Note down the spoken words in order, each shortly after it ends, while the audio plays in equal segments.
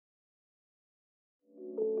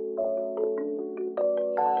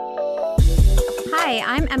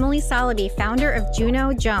Hi, I'm Emily Solaby, founder of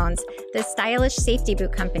Juno Jones, the stylish safety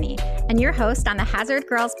boot company, and your host on the Hazard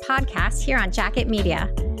Girls podcast here on Jacket Media.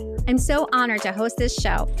 I'm so honored to host this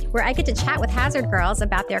show where I get to chat with Hazard Girls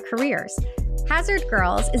about their careers. Hazard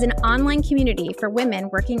Girls is an online community for women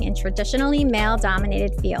working in traditionally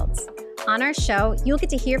male-dominated fields. On our show, you'll get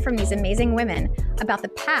to hear from these amazing women about the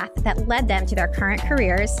path that led them to their current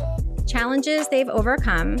careers, challenges they've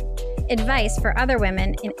overcome, advice for other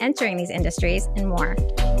women in entering these industries, and more.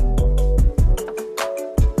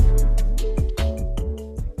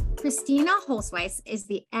 Christina Holzweiss is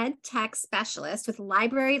the Ed Tech specialist with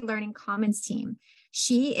Library Learning Commons team.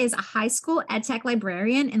 She is a high school ed tech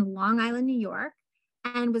librarian in Long Island, New York,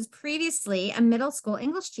 and was previously a middle school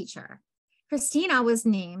English teacher. Christina was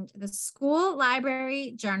named the School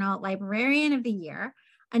Library Journal Librarian of the Year,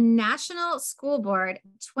 a National School Board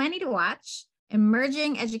 20 to Watch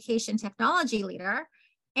Emerging Education Technology Leader,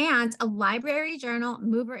 and a Library Journal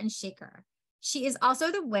Mover and Shaker. She is also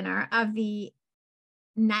the winner of the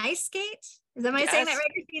NYSCATE. Am I saying that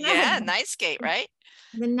right, Christina? Yeah, NYSCATE, right?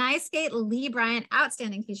 The NYSCATE Lee Bryant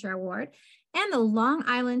Outstanding Teacher Award and the Long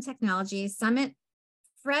Island Technology Summit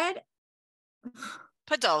Fred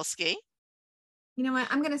Podolsky. You know what?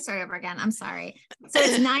 I'm going to start over again. I'm sorry. So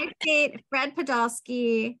it's NYSCATE, Fred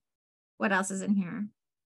Podolsky. What else is in here?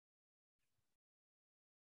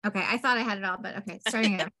 Okay, I thought I had it all, but okay,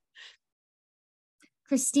 starting again.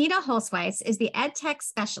 Christina Holzweiss is the Ed Tech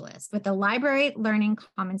specialist with the Library Learning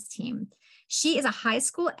Commons team. She is a high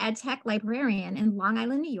school ed tech librarian in Long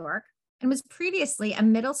Island, New York, and was previously a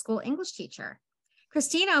middle school English teacher.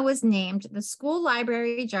 Christina was named the School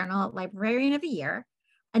Library Journal Librarian of the Year,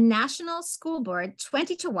 a National School Board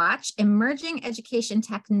 20 to Watch Emerging Education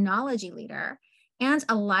Technology Leader, and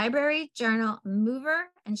a Library Journal Mover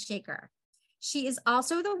and Shaker. She is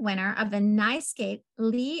also the winner of the NYSCATE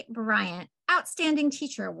Lee Bryant Outstanding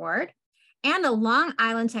Teacher Award and the Long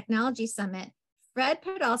Island Technology Summit Fred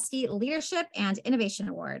Podolsky Leadership and Innovation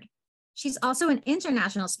Award. She's also an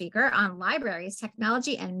international speaker on libraries,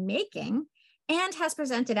 technology, and making, and has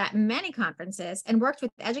presented at many conferences and worked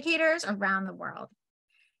with educators around the world.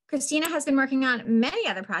 Christina has been working on many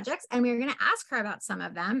other projects, and we're going to ask her about some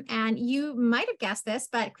of them. And you might have guessed this,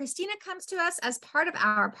 but Christina comes to us as part of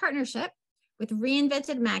our partnership with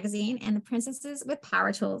Reinvented Magazine and the Princesses with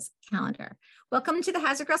Power Tools calendar. Welcome to the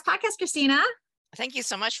Hazard Girls podcast, Christina. Thank you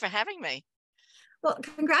so much for having me. Well,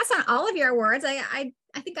 congrats on all of your awards. I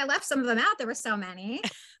think I left some of them out. There were so many.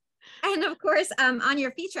 And of course, on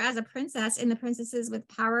your feature as a princess in the Princesses with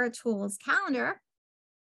Power Tools calendar.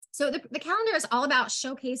 So the calendar is all about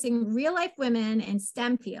showcasing real life women in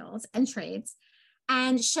STEM fields and trades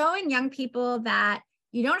and showing young people that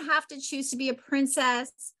you don't have to choose to be a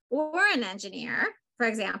princess or an engineer, for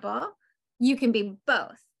example. You can be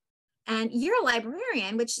both. And you're a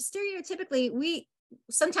librarian, which stereotypically we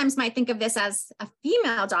sometimes might think of this as a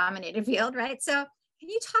female dominated field, right? So can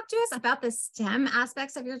you talk to us about the STEM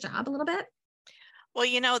aspects of your job a little bit? Well,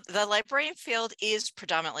 you know, the librarian field is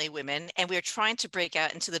predominantly women, and we're trying to break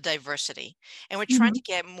out into the diversity, and we're trying to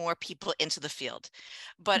get more people into the field.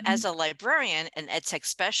 But as a librarian and ed tech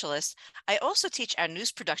specialist, I also teach our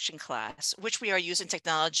news production class, which we are using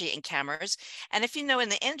technology and cameras. And if you know, in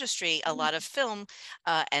the industry, a lot of film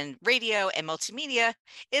and radio and multimedia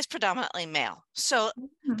is predominantly male. So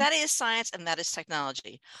that is science and that is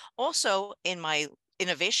technology. Also, in my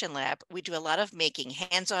innovation lab, we do a lot of making,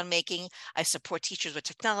 hands-on making. I support teachers with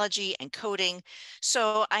technology and coding.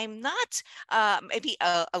 So I'm not maybe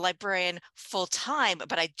a librarian full-time,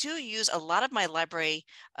 but I do use a lot of my library,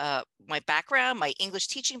 my background, my English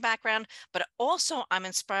teaching background, but also I'm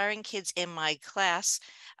inspiring kids in my class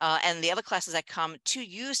and the other classes that come to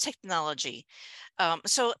use technology. And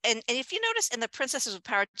if you notice in the Princesses with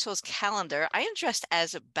Power Tools calendar, I am dressed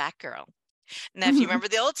as a Batgirl. Now, if you remember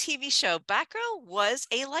the old TV show, Batgirl was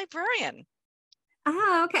a librarian.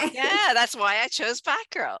 Oh, okay. Yeah, that's why I chose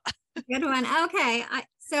Batgirl. Good one. Okay.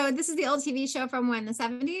 So this is the old TV show from when, the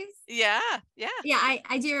 70s? Yeah. Yeah,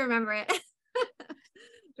 I do remember it.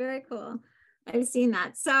 Very cool. I've seen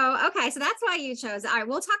that. So, okay. So that's why you chose. All right.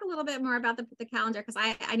 We'll talk a little bit more about the calendar because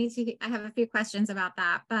I have a few questions about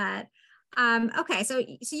that. But okay. So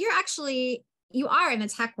you are in the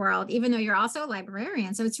tech world, even though you're also a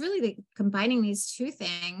librarian. So it's really combining these two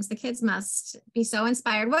things. The kids must be so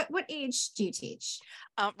inspired. What age do you teach?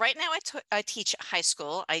 Right now, I teach high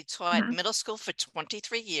school. I taught middle school for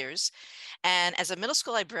 23 years. And as a middle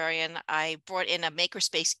school librarian, I brought in a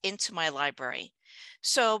makerspace into my library.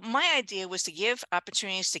 So my idea was to give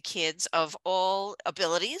opportunities to kids of all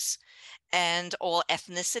abilities and all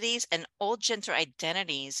ethnicities and all gender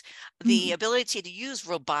identities, the Mhm. ability to use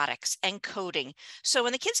robotics and coding. So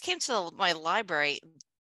when the kids came to my library,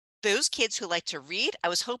 those kids who like to read, I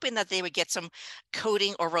was hoping that they would get some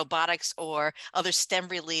coding or robotics or other STEM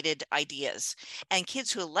related ideas. And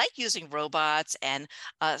kids who like using robots and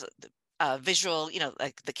visual,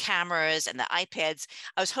 like the cameras and the iPads,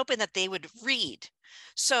 I was hoping that they would read.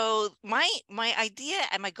 So my idea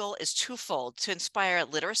and my goal is twofold: to inspire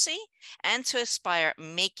literacy and to inspire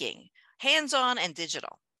making, hands-on and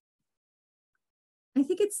digital. I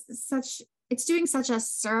think it's doing such a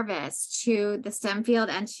service to the STEM field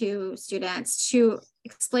and to students to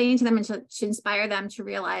explain to them and to inspire them to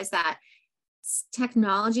realize that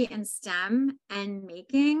technology and STEM and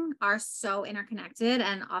making are so interconnected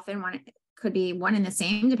and often one could be one and the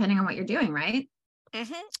same depending on what you're doing, right?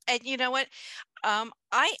 And you know what?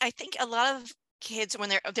 I think a lot of kids, when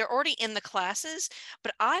they're already in the classes,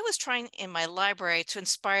 but I was trying in my library to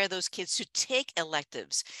inspire those kids to take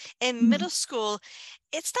electives. In Mhm. middle school,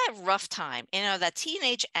 it's that rough time, that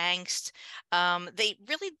teenage angst. They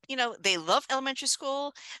really, they love elementary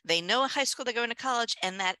school, they know high school, they're going to college,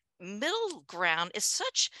 and that middle ground is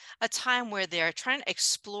such a time where they're trying to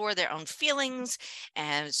explore their own feelings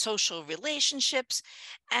and social relationships.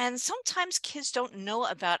 And sometimes kids don't know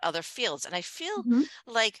about other fields. And I feel Mhm.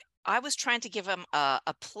 like I was trying to give them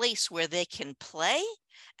a place where they can play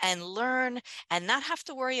and learn and not have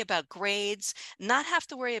to worry about grades, not have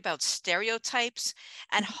to worry about stereotypes,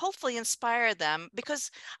 and hopefully inspire them,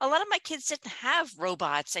 because a lot of my kids didn't have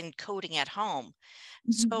robots and coding at home.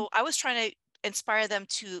 Mhm. So I was trying to inspire them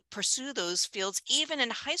to pursue those fields even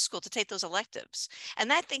in high school, to take those electives.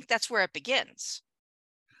 And I think that's where it begins.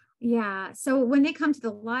 Yeah. So when they come to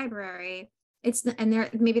the library, and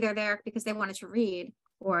they're there because they wanted to read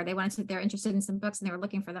or they're interested in some books and they were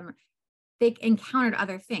looking for them. They encountered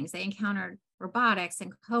other things. They encountered robotics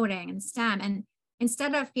and coding and STEM. And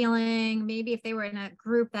instead of feeling maybe if they were in a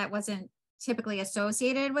group that wasn't typically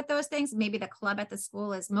associated with those things, maybe the club at the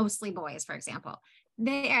school is mostly boys, for example.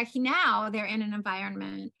 They're in an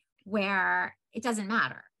environment where it doesn't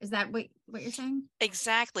matter. Is that what you're saying?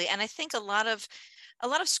 Exactly. And I think a lot of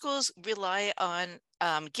schools rely on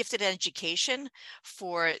gifted education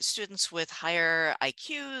for students with higher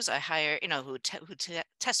IQs, a higher, who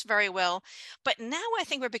test very well. But now I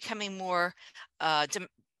think we're becoming more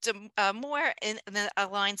more in the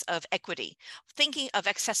lines of equity, thinking of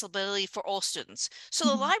accessibility for all students. So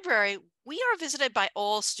the Mhm. library, we are visited by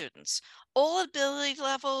all students, all ability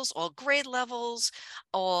levels, all grade levels,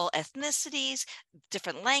 all ethnicities,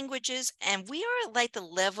 different languages, and we are like the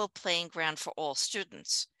level playing ground for all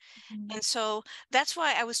students. Mhm. And so that's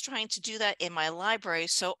why I was trying to do that in my library,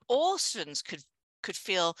 so all students could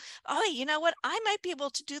feel, oh, you know what? I might be able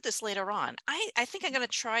to do this later on. I think I'm going to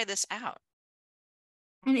try this out.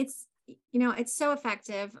 And it's so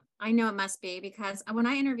effective. I know it must be because when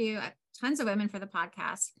I interview tons of women for the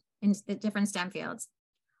podcast in the different STEM fields,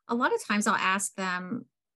 a lot of times I'll ask them,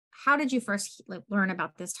 how did you first learn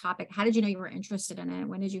about this topic? How did you know you were interested in it?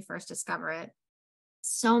 When did you first discover it?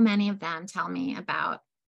 So many of them tell me about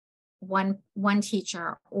one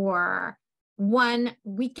teacher or one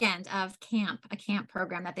weekend of a camp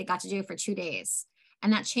program that they got to do for 2 days.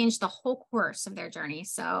 And that changed the whole course of their journey.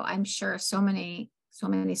 So I'm sure so many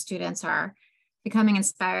students are becoming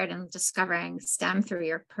inspired and discovering STEM through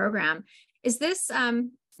your program. Is this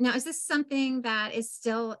now is this something that is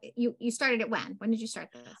still you started it when? When did you start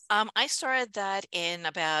this? I started that in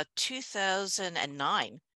about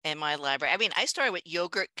 2009 in my library. I mean, I started with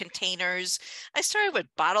yogurt containers. I started with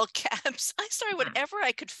bottle caps. I started Yeah. whatever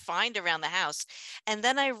I could find around the house. And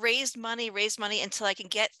then I raised money until I can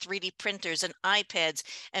get 3D printers and iPads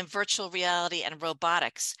and virtual reality and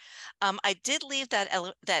robotics. I did leave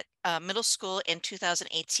that middle school in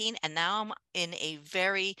 2018, and now I'm in a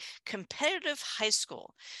very competitive high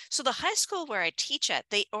school. So the high school where I teach at,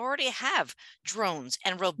 they already have drones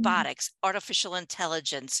and Mhm. robotics, artificial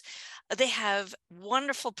intelligence. They have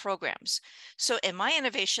wonderful programs. So in my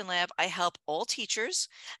innovation lab, I help all teachers,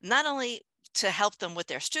 not only to help them with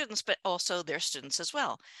their students, but also their students as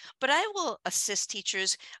well. But I will assist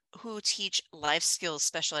teachers who teach life skills,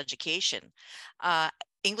 special education, uh,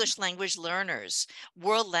 English language learners,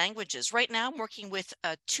 world languages. Right now, I'm working with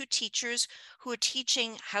two teachers who are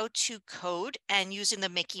teaching how to code and using the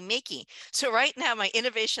Makey Makey. So right now, my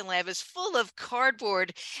innovation lab is full of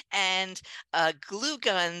cardboard and glue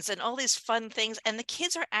guns and all these fun things. And the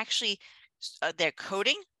kids are actually they're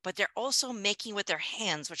coding, but they're also making with their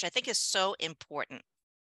hands, which I think is so important.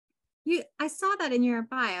 I saw that in your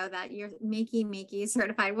bio that you're Makey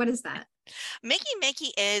certified. What is that?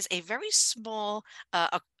 Makey is a very small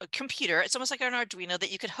a computer. It's almost like an Arduino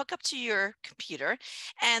that you could hook up to your computer,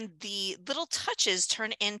 and the little touches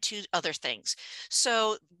turn into other things.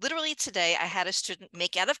 So literally today, I had a student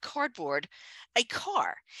make out of cardboard a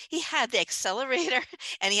car. He had the accelerator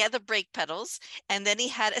and he had the brake pedals, and then he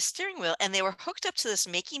had a steering wheel, and they were hooked up to this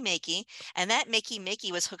Makey, and that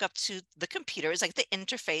Makey was hooked up to the computer. It was like the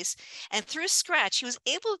interface, and through Scratch, he was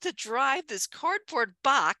able to drive this cardboard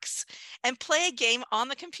box and play a game on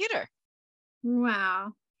the computer.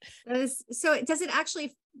 Wow. So does it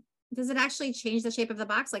actually change the shape of the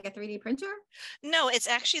box like a 3D printer? No, it's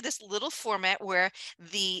actually this little format where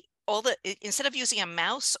instead of using a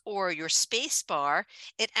mouse or your space bar,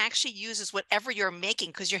 it actually uses whatever you're making,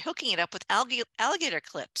 because you're hooking it up with alligator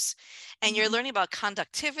clips, and you're Mhm. learning about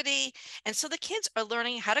conductivity. And so the kids are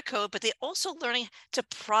learning how to code, but they're also learning to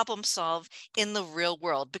problem solve in the real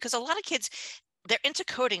world, because a lot of kids, they're into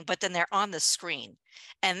coding, but then they're on the screen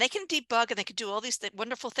and they can debug and they can do all these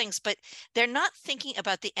wonderful things, but they're not thinking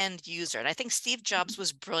about the end user. And I think Steve Jobs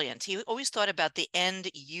was brilliant. He always thought about the end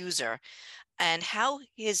user and how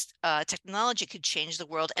his technology could change the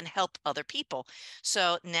world and help other people.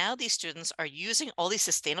 So now these students are using all these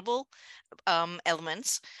sustainable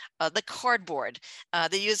elements, the cardboard,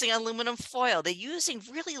 they're using aluminum foil, they're using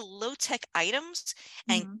really low-tech items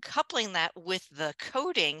and Mhm. coupling that with the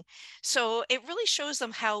coding. So it really shows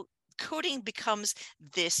them how coding becomes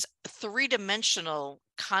this three-dimensional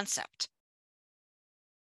concept.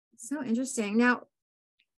 So interesting. Now,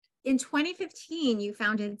 in 2015, you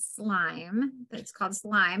founded Slime. That's called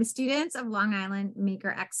Slime, Students of Long Island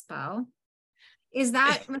Maker Expo. Is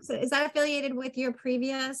that affiliated with your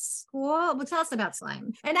previous school? Well, tell us about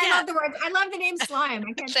slime. And I Yeah, love the word. I love the name slime.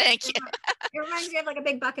 I can't. thank you. It reminds me of like a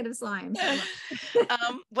big bucket of slime. So I love.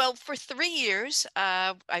 Well, for 3 years,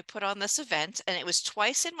 I put on this event, and it was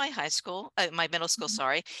twice in my high school, my middle school,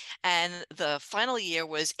 sorry. And the final year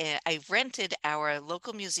was I rented our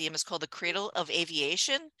local museum. It's called the Cradle of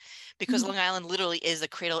Aviation, because Mhm. Long Island literally is the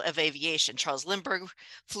cradle of aviation. Charles Lindbergh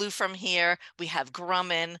flew from here. We have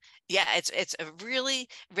Grumman. Yeah, it's a really,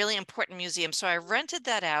 really important museum. So I rented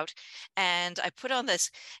that out, and I put on this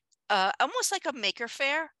almost like a maker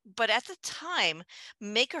fair, but at the time,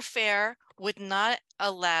 maker fair would not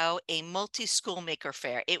allow a multi-school maker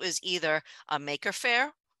fair. It was either a maker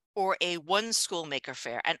fair or a one school maker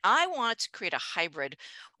fair. And I wanted to create a hybrid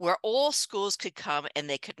where all schools could come and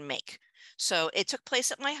they could make. So it took place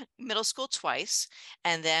at my middle school twice,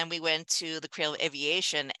 and then we went to the Cradle of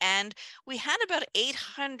Aviation, and we had about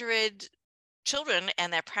 800 children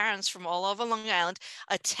and their parents from all over Long Island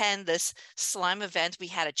attend this slime event. We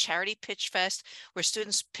had a charity pitch fest where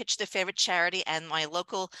students pitched their favorite charity, and my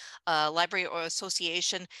local library or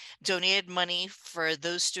association donated money for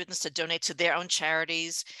those students to donate to their own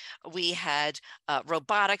charities. We had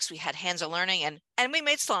robotics, we had hands-on learning, and we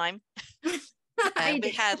made slime, and I we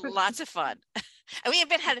did. had lots of fun. And we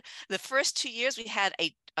even had the first 2 years, we had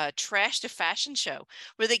a trash to fashion show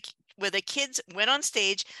where the kids went on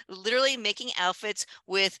stage literally making outfits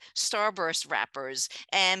with Starburst wrappers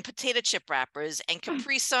and potato chip wrappers and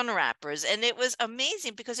Capri Sun wrappers. And it was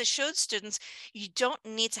amazing because it showed students you don't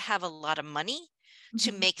need to have a lot of money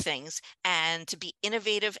to Mhm. make things and to be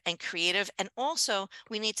innovative and creative. And also,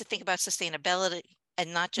 we need to think about sustainability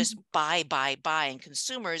and not just Mhm. buy. And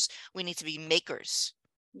consumers, we need to be makers.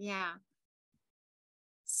 Yeah.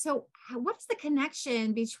 So, what's the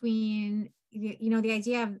connection between the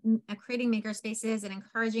idea of creating maker spaces and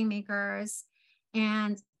encouraging makers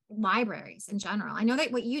and libraries in general? I know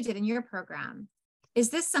that what you did in your program,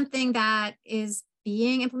 is this something that is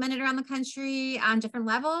being implemented around the country on different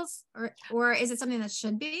levels, or is it something that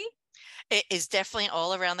should be? It is definitely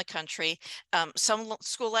all around the country. Some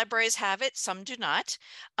school libraries have it, some do not.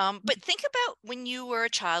 But think about when you were a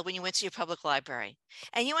child, when you went to your public library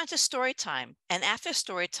and you went to story time. And after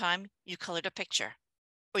story time, you colored a picture,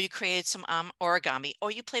 or you created some origami,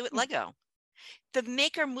 or you play with Yeah. Lego. The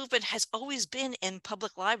maker movement has always been in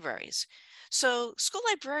public libraries. So school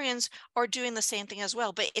librarians are doing the same thing as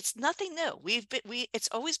well, but it's nothing new. It's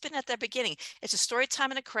always been at their beginning. It's a story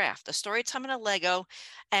time and a craft, a story time and a Lego,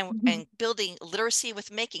 Mhm. and building literacy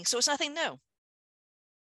with making. So it's nothing new.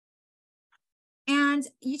 And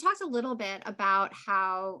you talked a little bit about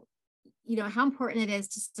how important it is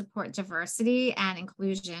to support diversity and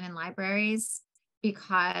inclusion in libraries,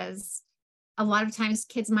 because a lot of times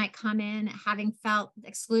kids might come in having felt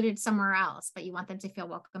excluded somewhere else, but you want them to feel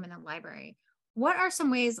welcome in the library. What are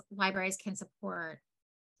some ways libraries can support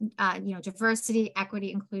diversity,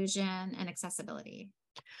 equity, inclusion, and accessibility?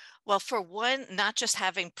 Well, for one, not just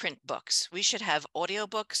having print books. We should have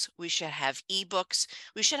audiobooks, we should have ebooks,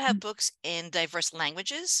 we should have books in diverse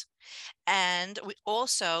languages. And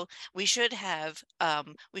we should have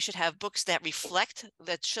books that reflect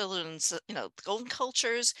the children's, own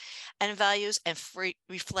cultures and values, and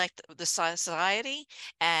reflect the society.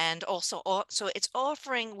 And so it's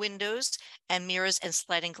offering windows and mirrors and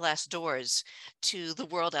sliding glass doors to the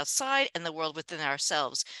world outside and the world within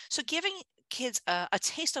ourselves. So giving kids a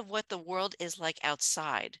taste of what the world is like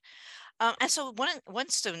outside. And so one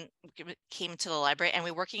student came to the library, and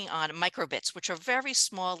we're working on microbits, which are very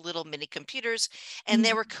small little mini computers, and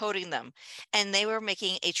they Mhm. were coding them, and they were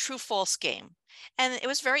making a true false game. And it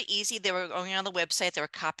was very easy. They were going on the website, they were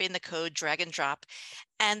copying the code, drag and drop.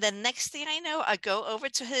 And the next thing I know, I go over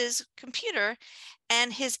to his computer,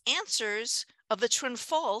 and his answers of the true and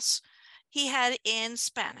false he had in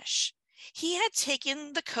Spanish. He had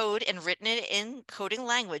taken the code and written it in coding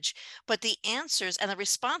language, but the answers and the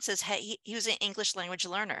responses, he was an English language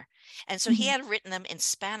learner. And so he Mhm. had written them in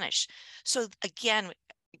Spanish. So again,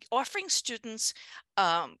 offering students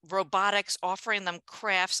robotics, offering them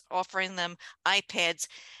crafts, offering them iPads,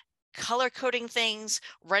 color coding things,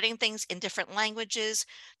 writing things in different languages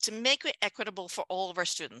to make it equitable for all of our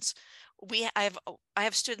students. I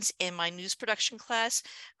have students in my news production class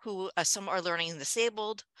who some are learning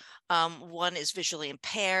disabled, one is visually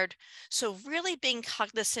impaired. So really being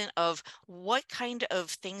cognizant of what kind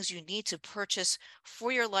of things you need to purchase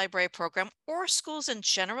for your library program or schools in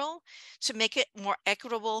general to make it more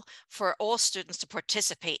equitable for all students to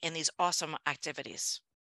participate in these awesome activities.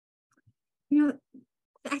 You know,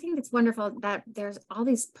 I think it's wonderful that there's all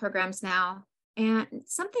these programs now. And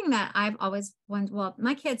something that I've always wanted, well,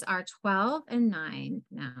 my kids are 12 and 9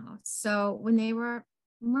 now. So when they were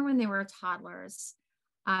toddlers,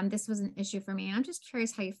 this was an issue for me. And I'm just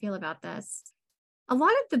curious how you feel about this. A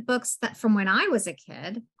lot of the books that from when I was a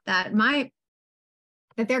kid that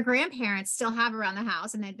their grandparents still have around the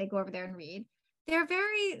house and they go over there and read, they're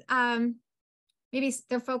very maybe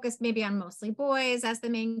they're focused maybe on mostly boys as the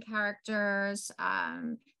main characters.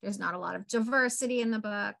 There's not a lot of diversity in the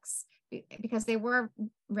books because they were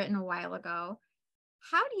written a while ago.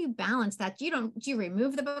 How do you balance that? Do you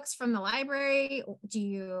remove the books from the library? Do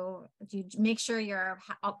you make sure you're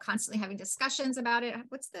constantly having discussions about it?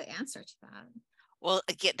 What's the answer to that? Well,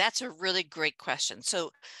 again, that's a really great question.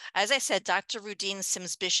 So, as I said, Dr. Rudine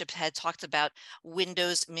Sims Bishop had talked about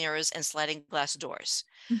windows, mirrors, and sliding glass doors.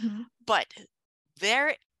 Mhm. But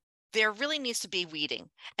there, there really needs to be weeding.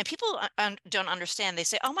 And people don't understand. They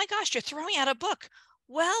say, oh my gosh, you're throwing out a book.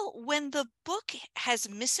 Well, when the book has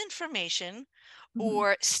misinformation Mhm.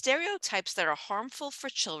 or stereotypes that are harmful for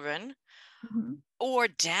children, Mhm. or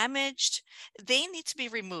damaged, they need to be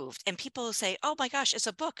removed. And people say, oh my gosh, it's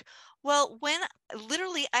a book. Well, when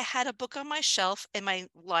literally I had a book on my shelf in my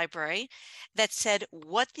library that said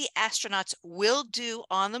what the astronauts will do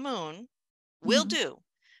on the moon, will Mhm. do,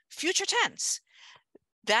 future tense,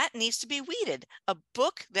 that needs to be weeded. A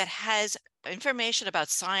book that has information about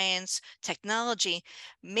science, technology,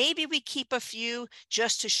 maybe we keep a few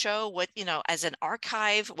just to show what, as an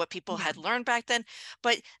archive, what people Yeah. had learned back then.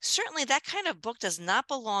 But certainly that kind of book does not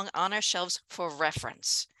belong on our shelves for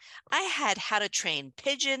reference. I had How to Train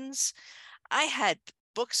Pigeons. I had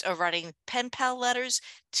books of writing pen pal letters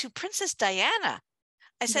to Princess Diana.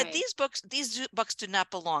 I said Right. these books do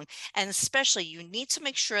not belong. And especially you need to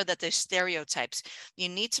make sure that there's stereotypes. You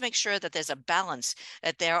need to make sure that there's a balance,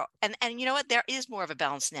 that there and you know what? There is more of a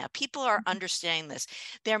balance now. People are Mhm. understanding this.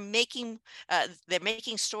 They're making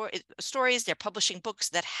stories, they're publishing books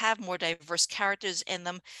that have more diverse characters in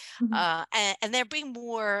them. Mhm. And they're being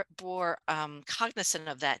more cognizant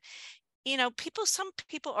of that. Some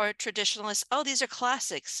people are traditionalists. Oh, these are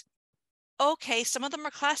classics. Okay, some of them are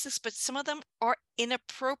classics, but some of them are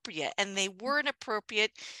inappropriate, and they were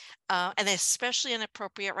inappropriate, and they're especially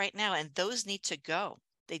inappropriate right now, and those need to go.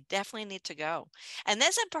 They definitely need to go. And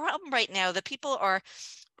there's a problem right now that people are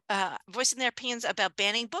voicing their opinions about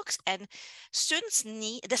banning books, and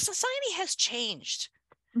the society has changed.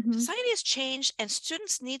 Mhm. Society has changed, and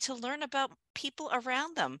students need to learn about people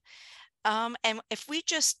around them. And if we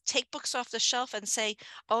just take books off the shelf and say,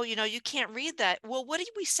 oh, you can't read that. Well, what are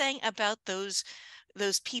we saying about those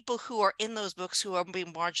people who are in those books who are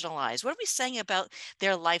being marginalized? What are we saying about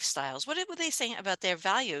their lifestyles? What are they saying about their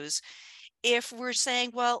values if we're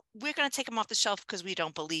saying, well, we're going to take them off the shelf because we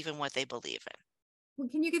don't believe in what they believe in? Well,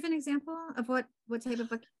 can you give an example of what type of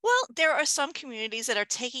book? Well, there are some communities that are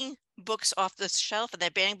taking books off the shelf and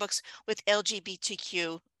they're banning books with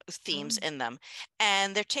LGBTQ themes Oh. in them.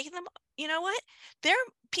 And they're taking them, you know what? They're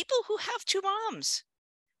people who have two moms.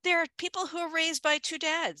 There are people who are raised by two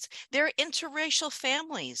dads. There are interracial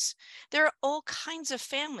families. There are all kinds of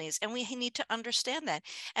families, and we need to understand that.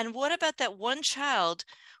 And what about that one child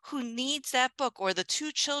who needs that book, or the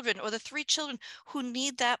two children or the three children who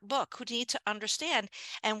need that book, who need to understand?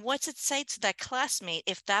 And what's it say to that classmate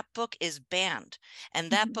if that book is banned and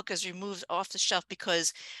that book is removed off the shelf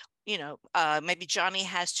because maybe Johnny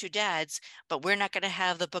has two dads, but we're not going to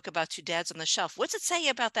have the book about two dads on the shelf? What's it say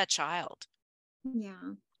about that child? Yeah.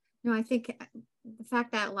 No, I think the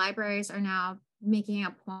fact that libraries are now making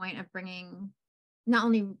a point of bringing not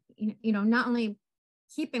only, not only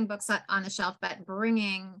keeping books on the shelf, but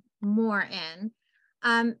bringing more in.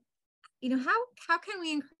 How can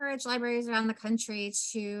we encourage libraries around the country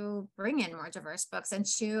to bring in more diverse books and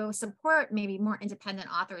to support maybe more independent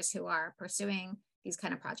authors who are pursuing these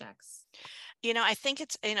kind of projects? I think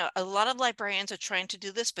it's, a lot of librarians are trying to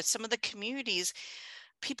do this, but some of the communities,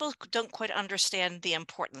 people don't quite understand the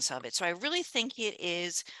importance of it. So I really think it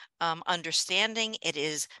is understanding, it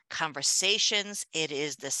is conversations, it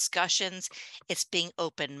is discussions, it's being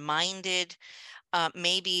open-minded,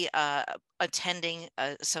 maybe attending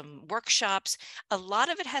some workshops. A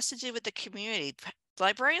lot of it has to do with the community.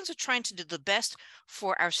 Librarians are trying to do the best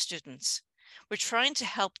for our students. We're trying to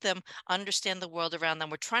help them understand the world around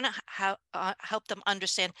them. We're trying to help them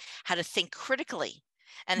understand how to think critically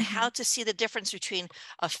and how to see the difference between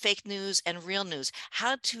fake news and real news,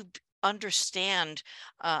 how to understand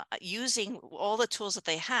using all the tools that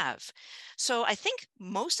they have. So I think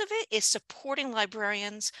most of it is supporting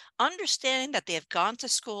librarians, understanding that they have gone to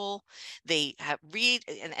school, they have read,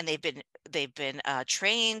 and they've been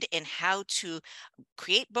trained in how to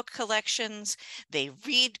create book collections, they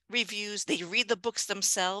read reviews, they read the books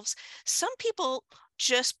themselves. Some people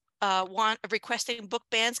just want requesting book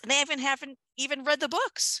bans, and they haven't even read the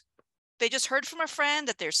books. They just heard from a friend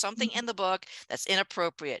that there's something in the book that's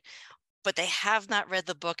inappropriate, but they have not read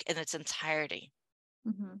the book in its entirety.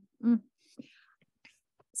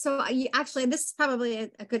 So actually, this is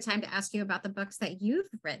probably a good time to ask you about the books that you've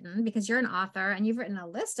written, because you're an author and you've written a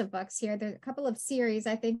list of books here. There's a couple of series,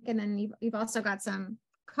 I think, and then you've also got some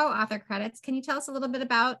co-author credits. Can you tell us a little bit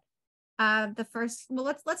about the first? Well,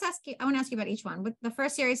 let's ask you. I want to ask you about each one. The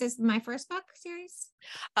first series is My First Book series.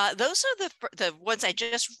 Those are the ones I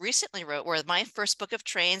just recently wrote, were My First Book of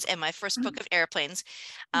Trains and My First Book of Airplanes.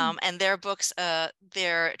 And their books,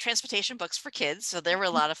 they're transportation books for kids. So they were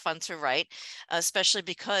a lot of fun to write, especially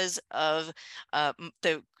because of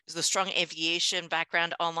the strong aviation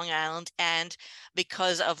background on Long Island, and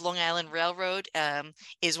because of Long Island Railroad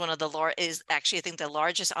is one of the is actually, I think, the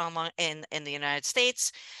largest in the United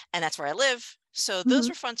States, and that's where I live. So those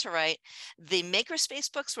were fun to write. The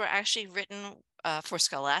Makerspace books were actually written for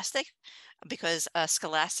Scholastic, because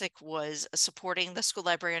Scholastic was supporting the School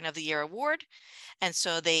Librarian of the Year award. And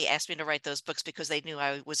so they asked me to write those books because they knew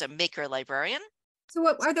I was a maker librarian. So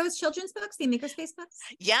what are those children's books, the Makerspace books?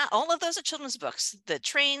 Yeah, all of those are children's books. The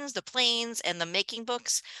trains, the planes, and the making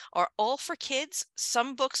books are all for kids.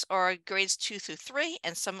 Some books are grades 2 through 3,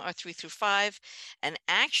 and some are 3 through 5. And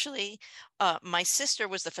actually, my sister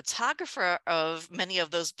was the photographer of many of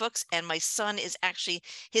those books, and my son is actually,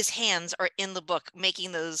 his hands are in the book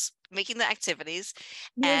making the activities.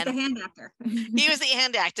 He was the hand actor. He was the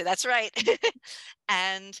hand actor, that's right.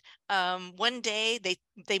 And one day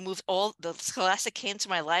they moved all the Scholastic came to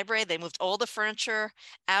my library. They moved all the furniture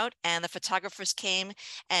out, and the photographers came,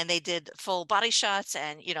 and they did full body shots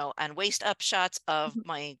and and waist up shots of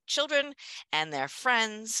my children and their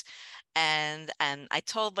friends. And I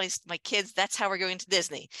told my kids, that's how we're going to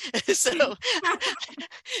Disney. So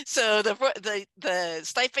so the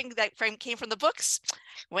stipend that came from the books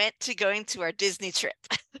went to going to our Disney trip.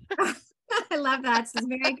 I love that. It's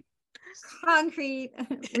very concrete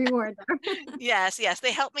reward there. Yes,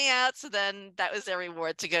 they helped me out. So then that was their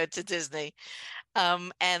reward to go to Disney.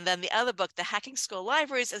 And then the other book, The Hacking School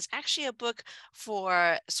Libraries, is actually a book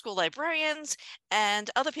for school librarians and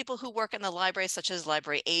other people who work in the library, such as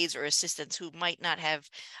library aides or assistants who might not have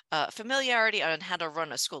familiarity on how to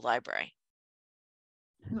run a school library.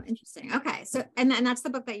 Oh, interesting. Okay. So, and that's the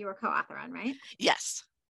book that you were co-author on, right? Yes.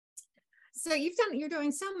 So you're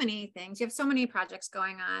doing so many things. You have so many projects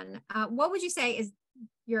going on. What would you say is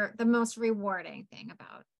the most rewarding thing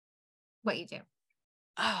about what you do?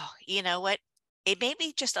 Oh, you know what? It may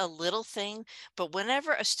be just a little thing, but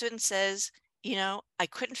whenever a student says, I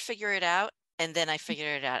couldn't figure it out, and then I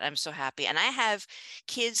figured it out, I'm so happy. And I have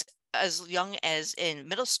kids as young as in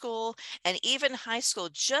middle school and even high school,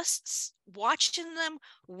 just watching them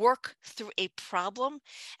work through a problem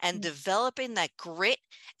and developing that grit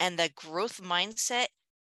and that growth mindset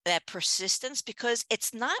that persistence, because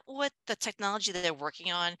it's not what the technology that they're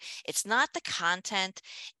working on, it's not the content,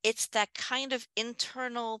 it's that kind of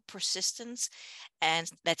internal persistence and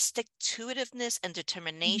that stick-to-itiveness and Mhm.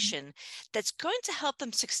 determination that's going to help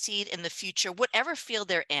them succeed in the future, whatever field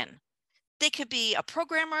they're in. They could be a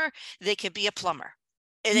programmer, they could be a plumber.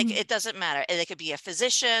 Mhm. It doesn't matter. They could be a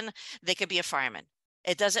physician, they could be a fireman.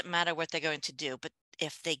 It doesn't matter what they're going to do, but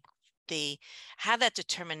if they have that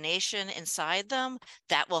determination inside them,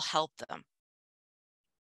 that will help them.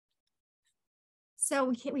 So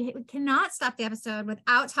we cannot stop the episode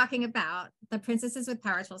without talking about the Princesses with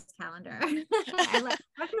Power Tools calendar. I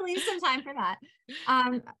have to leave some time for that.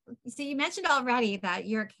 Um, so you mentioned already that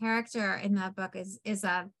your character in the book is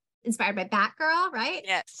inspired by Batgirl, right?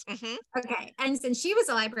 Yes. Hmm. Okay, and since she was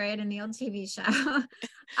a librarian in the old TV show,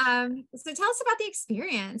 so tell us about the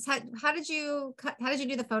experience. How did you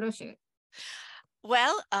do the photo shoot?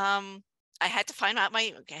 Well, I had to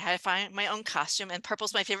I had to find my own costume, and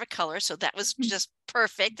purple's my favorite color, so that was just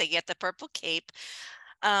perfect. I get the purple cape.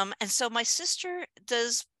 And so my sister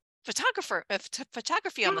does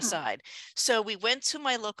photography on the Yeah. side. So we went to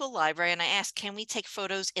my local library and I asked, can we take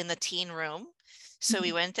photos in the teen room? So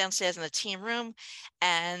we went downstairs in the teen room,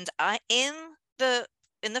 and I in the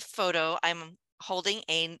photo, I'm holding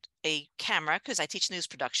a camera because I teach news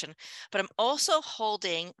production, but I'm also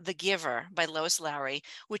holding The Giver by Lois Lowry,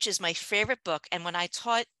 which is my favorite book. And when I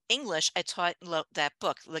taught English, I taught that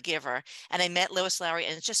book, The Giver, and I met Lois Lowry,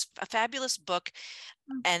 and it's just a fabulous book,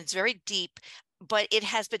 and it's very deep, but it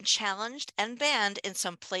has been challenged and banned in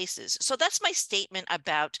some places. So that's my statement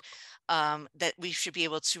about that we should be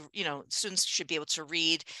able to, students should be able to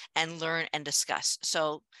read and learn and discuss.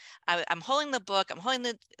 So I'm holding the book, I'm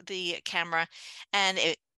holding the camera, and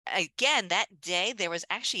again, that day there was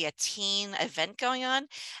actually a teen event going on,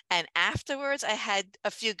 and afterwards I had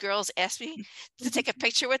a few girls ask me to take a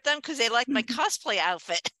picture with them because they liked my cosplay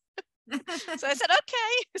outfit. So I said,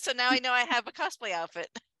 okay. So now I know I have a cosplay outfit.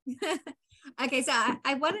 Okay, so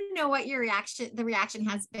I want to know what the reaction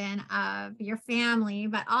has been of your family,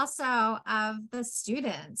 but also of the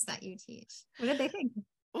students that you teach. What did they think?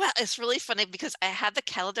 Well, it's really funny because I had the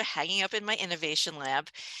calendar hanging up in my innovation lab,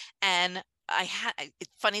 and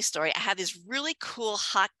funny story. I had these really cool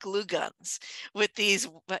hot glue guns with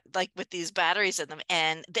with these batteries in them,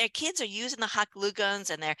 and their kids are using the hot glue guns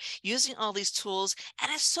and they're using all these tools,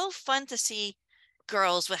 and it's so fun to see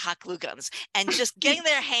girls with hot glue guns and just getting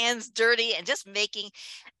their hands dirty and just making.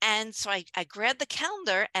 And so I grabbed the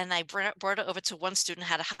calendar and I brought it over to one student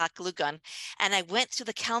who had a hot glue gun, and I went through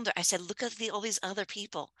the calendar. I said, look at all these other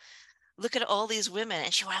people, look at all these women.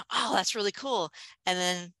 And she went, oh, that's really cool. And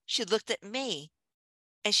then she looked at me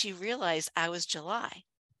and she realized I was July.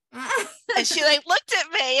 And she like looked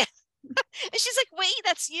at me and she's like, wait,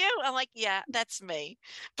 that's you. I'm like, yeah, that's me.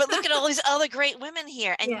 But look at all these other great women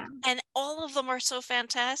here. Yeah. And all of them are so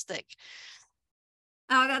fantastic.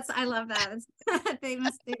 Oh, I love that. They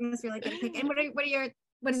must really get a kick. And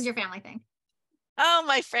what does your family think? Oh,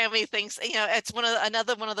 my family thinks, it's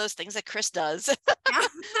another one of those things that Chris does. Yeah.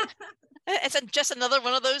 It's just another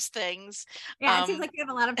one of those things. Yeah, it seems like you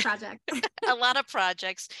have a lot of projects. A lot of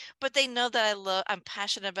projects, but they know that I'm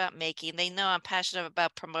passionate about making. They know I'm passionate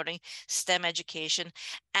about promoting STEM education,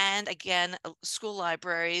 and again, school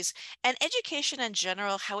libraries and education in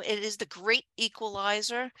general, how it is the great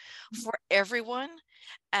equalizer for everyone.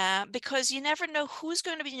 Because you never know who's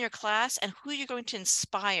going to be in your class and who you're going to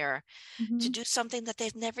inspire to Mhm. do something that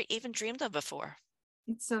they've never even dreamed of before.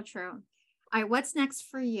 It's so true. All right, what's next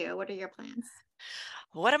for you? What are your plans?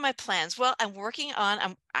 What are my plans? Well,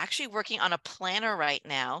 I'm actually working on a planner right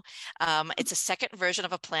now. It's a second version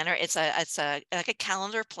of a planner. It's like a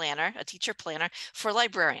calendar planner, a teacher planner for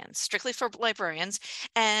librarians, strictly for librarians.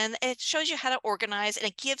 And it shows you how to organize and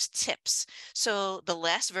it gives tips. So the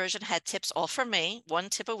last version had tips all from me, one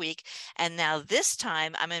tip a week. And now this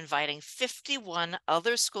time I'm inviting 51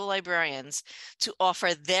 other school librarians to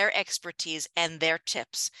offer their expertise and their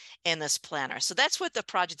tips in this planner. So that's what the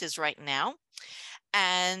project is right now.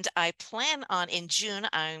 And I plan on in June,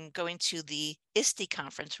 I'm going to the ISTE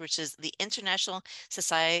conference, which is the International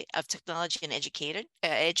Society of Technology and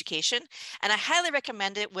Education. And I highly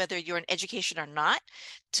recommend it, whether you're in education or not,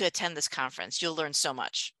 to attend this conference. You'll learn so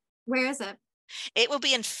much. Where is it? It will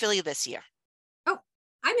be in Philly this year. Oh,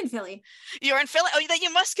 I'm in Philly. You're in Philly? Oh, then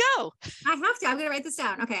you must go. I have to. I'm going to write this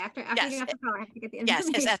down. Okay, after you Yes. get off the call, I have to get the Yes.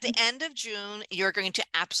 It's at the information. end of June. You're going to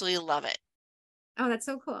absolutely love it. Oh, that's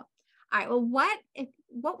so cool. All right. Well,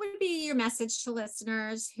 what would be your message to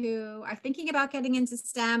listeners who are thinking about getting into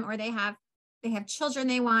STEM, or they have children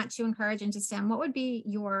they want to encourage into STEM? What would be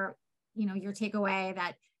your takeaway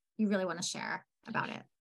that you really want to share about it?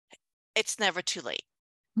 it's never too late.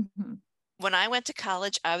 Mm-hmm. When I went to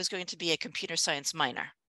college, I was going to be a computer science minor.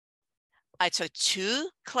 I took 2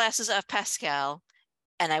 classes of Pascal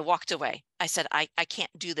and I walked away. I said, I can't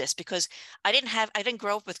do this because I didn't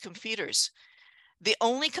grow up with computers. The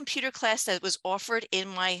only computer class that was offered in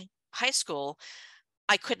my high school,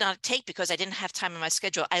 I could not take because I didn't have time in my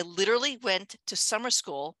schedule. I literally went to summer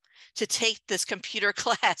school to take this computer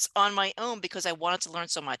class on my own because I wanted to learn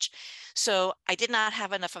so much. So I did not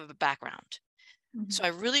have enough of a background. So I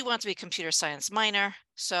really wanted to be a computer science minor.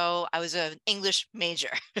 So I was an English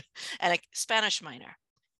major and a Spanish minor.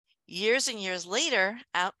 Years and years later,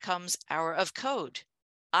 out comes Hour of Code.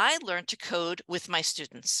 I learned to code with my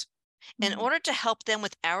students. In order to help them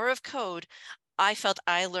with Hour of Code, I felt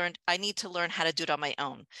I need to learn how to do it on my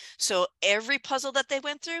own. So every puzzle that they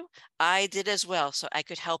went through, I did as well, so I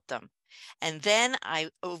could help them. And then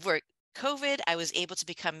over COVID, I was able to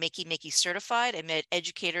become Makey certified. I met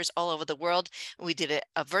educators all over the world. We did it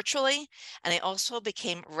virtually. And I also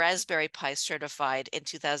became Raspberry Pi certified in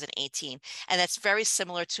 2018. And that's very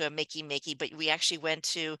similar to a Makey, but we actually went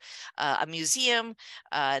to a museum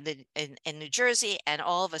in New Jersey, and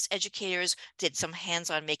all of us educators did some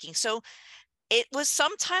hands-on making. So it was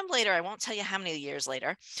sometime later, I won't tell you how many years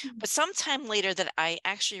later, but sometime later that I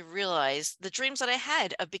actually realized the dreams that I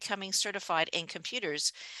had of becoming certified in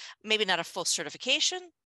computers, maybe not a full certification,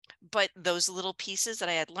 but those little pieces that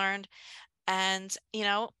I had learned. And,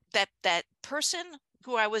 that person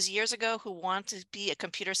who I was years ago who wanted to be a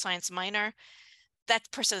computer science minor, that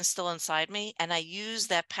person is still inside me. And I use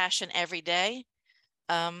that passion every day.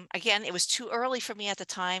 Again, it was too early for me at the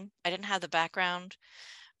time. I didn't have the background,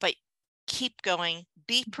 but keep going,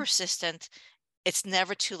 be persistent. It's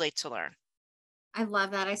never too late to learn. I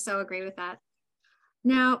love that. I so agree with that.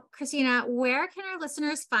 Now, Christina, where can our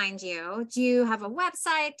listeners find you? Do you have a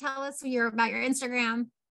website? Tell us about your Instagram.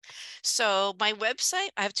 So my website,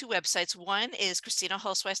 I have 2 websites. One is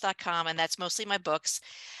ChristinaHolzweis.com, and that's mostly my books.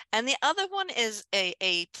 And the other one is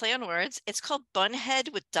a play on words. It's called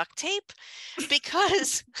Bunhead with Duct Tape,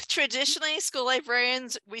 because traditionally school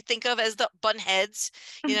librarians we think of as the bunheads,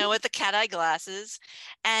 with the cat eye glasses,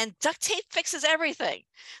 and duct tape fixes everything.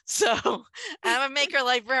 So I'm a maker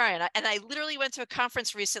librarian, and I literally went to a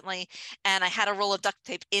conference recently and I had a roll of duct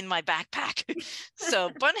tape in my backpack. So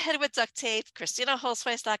Bunhead with Duct Tape,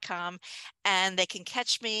 ChristinaHolzweis.com, and they can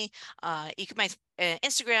catch me. You can my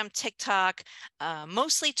Instagram, TikTok,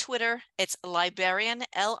 mostly Twitter. It's Librarian,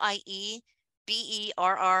 Lieberrian,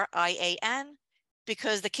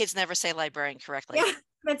 because the kids never say librarian correctly. Yeah,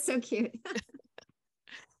 that's so cute.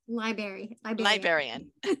 Librarian.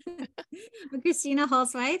 Christina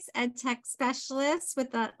Holzweis, ed tech specialist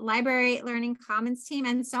with the Library Learning Commons team,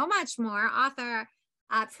 and so much more. Author,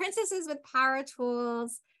 Princesses with Power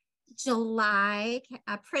Tools, July,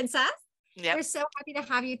 Princess. Yep. We're so happy to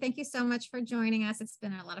have you. Thank you so much for joining us. It's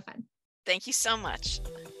been a lot of fun. Thank you so much.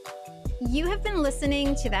 You have been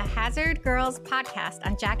listening to the Hazard Girls podcast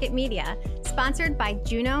on Jacket Media, sponsored by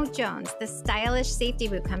Juno Jones, the stylish safety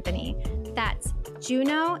boot company. That's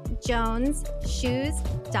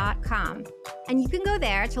JunoJonesShoes.com. And you can go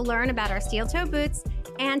there to learn about our steel toe boots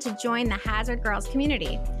and to join the Hazard Girls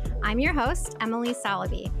community. I'm your host, Emily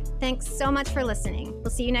Soloby. Thanks so much for listening.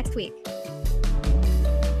 We'll see you next week.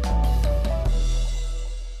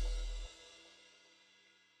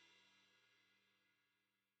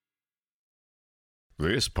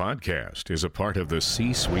 This podcast is a part of the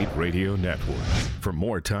C-Suite Radio Network. For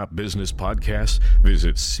more top business podcasts,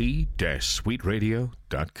 visit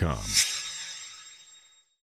c-suiteradio.com.